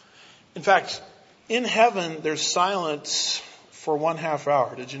 In fact, in heaven, there's silence for 1/2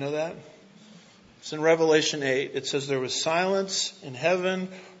 hour. Did you know that? It's in Revelation 8. It says there was silence in heaven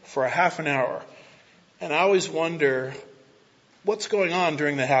for 1/2 hour. And I always wonder, what's going on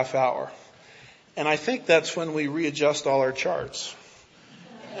during the 1/2 hour? And I think that's when we readjust all our charts.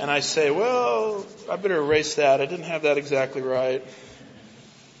 And I say, well, I better erase that. I didn't have that exactly right.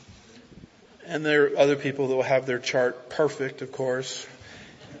 And there are other people that will have their chart perfect, of course.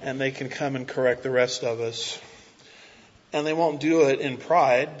 And they can come and correct the rest of us. And they won't do it in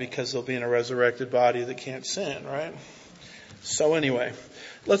pride because they'll be in a resurrected body that can't sin, right? So anyway,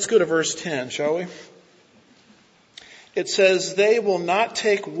 let's go to verse 10, shall we? It says, they will not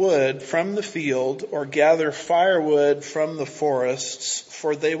take wood from the field or gather firewood from the forests,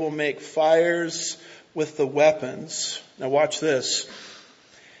 for they will make fires with the weapons. Now watch this.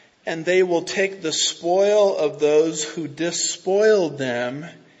 And they will take the spoil of those who despoiled them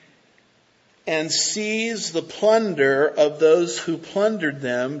and seize the plunder of those who plundered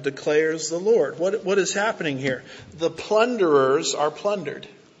them, declares the Lord. What is happening here? The plunderers are plundered.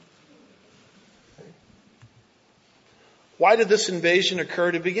 Why did this invasion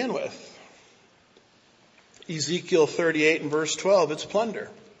occur to begin with? Ezekiel 38 and verse 12, it's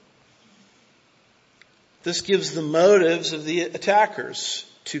plunder. This gives the motives of the attackers: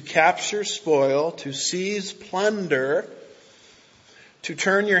 to capture spoil, to seize plunder, to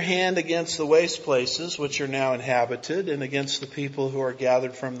turn your hand against the waste places which are now inhabited, and against the people who are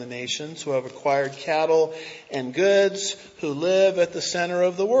gathered from the nations, who have acquired cattle and goods, who live at the center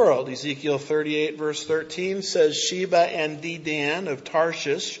of the world. Ezekiel 38 verse 13 says, Sheba and Dedan of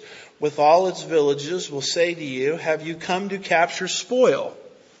Tarshish, with all its villages, will say to you, have you come to capture spoil?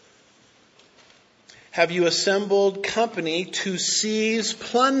 Have you assembled company to seize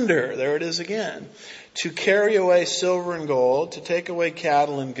plunder? There it is again. To carry away silver and gold, to take away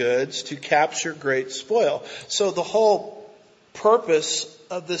cattle and goods, to capture great spoil. So the whole purpose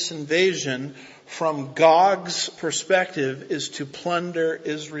of this invasion, from Gog's perspective, is to plunder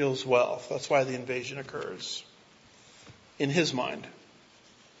Israel's wealth. That's why the invasion occurs, in his mind.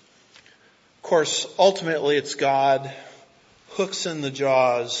 Of course, ultimately it's God hooks in the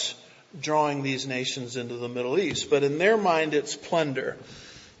jaws, drawing these nations into the Middle East. But in their mind, it's plunder.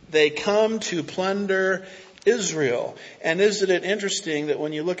 They come to plunder Israel. And isn't it interesting that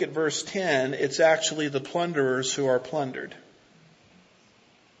when you look at verse 10, it's actually the plunderers who are plundered.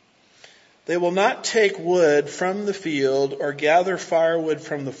 They will not take wood from the field or gather firewood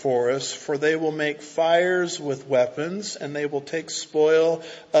from the forest, for they will make fires with weapons, and they will take spoil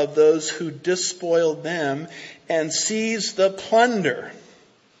of those who despoiled them and seize the plunder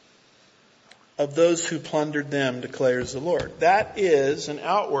of those who plundered them, declares the Lord. That is an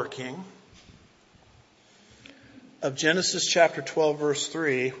outworking of Genesis chapter 12 verse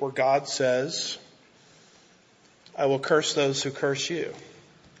 3, where God says, I will curse those who curse you.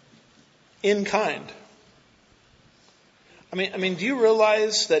 In kind. I mean, do you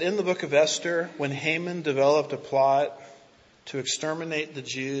realize that in the book of Esther, when Haman developed a plot to exterminate the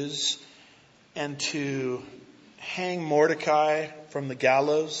Jews and to hang Mordecai from the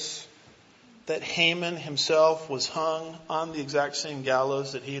gallows, that Haman himself was hung on the exact same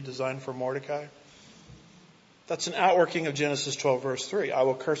gallows that he had designed for Mordecai. That's an outworking of Genesis 12 verse 3. I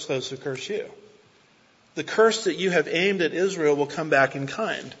will curse those who curse you. The curse that you have aimed at Israel will come back in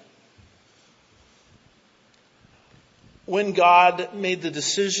kind. When God made the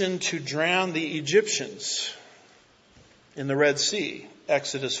decision to drown the Egyptians in the Red Sea,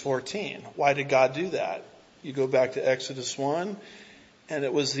 Exodus 14, why did God do that? You go back to Exodus 1, and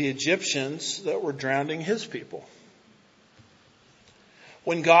it was the Egyptians that were drowning his people.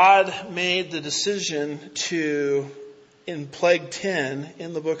 When God made the decision to, in Plague 10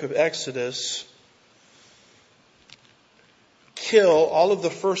 in the book of Exodus, kill all of the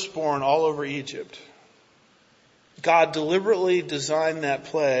firstborn all over Egypt, God deliberately designed that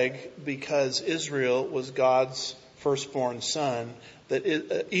plague because Israel was God's firstborn son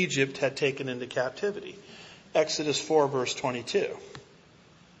that Egypt had taken into captivity. Exodus 4 verse 22.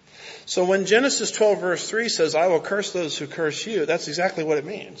 So when Genesis 12 verse 3 says, I will curse those who curse you, that's exactly what it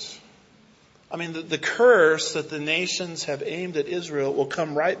means. I mean, the curse that the nations have aimed at Israel will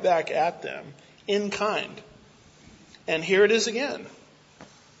come right back at them in kind. And here it is again.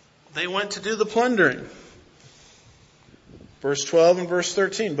 They went to do the plundering. Verse 12 and verse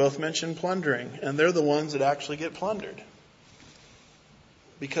 13 both mention plundering, and they're the ones that actually get plundered.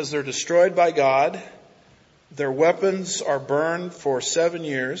 Because they're destroyed by God, their weapons are burned for 7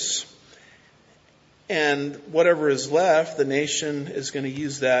 years, and whatever is left, the nation is going to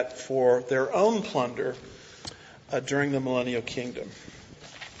use that for their own plunder during the millennial kingdom.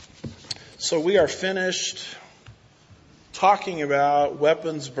 So we are finished talking about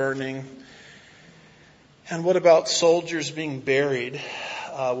weapons burning. And what about soldiers being buried?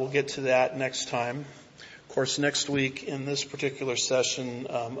 We'll get to that next time. Of course, next week in this particular session,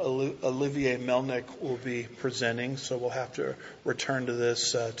 Olivier Melnick will be presenting, so we'll have to return to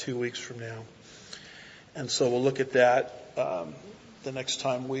this 2 weeks from now. And so we'll look at that the next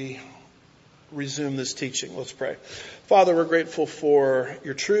time we resume this teaching. Let's pray. Father, we're grateful for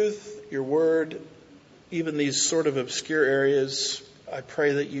your truth, your word, even these sort of obscure areas. I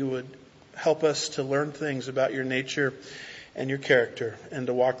pray that you would help us to learn things about your nature and your character and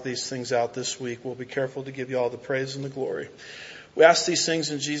to walk these things out this week. We'll be careful to give you all the praise and the glory. We ask these things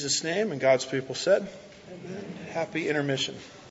in Jesus' name, and God's people said, Amen. Happy intermission.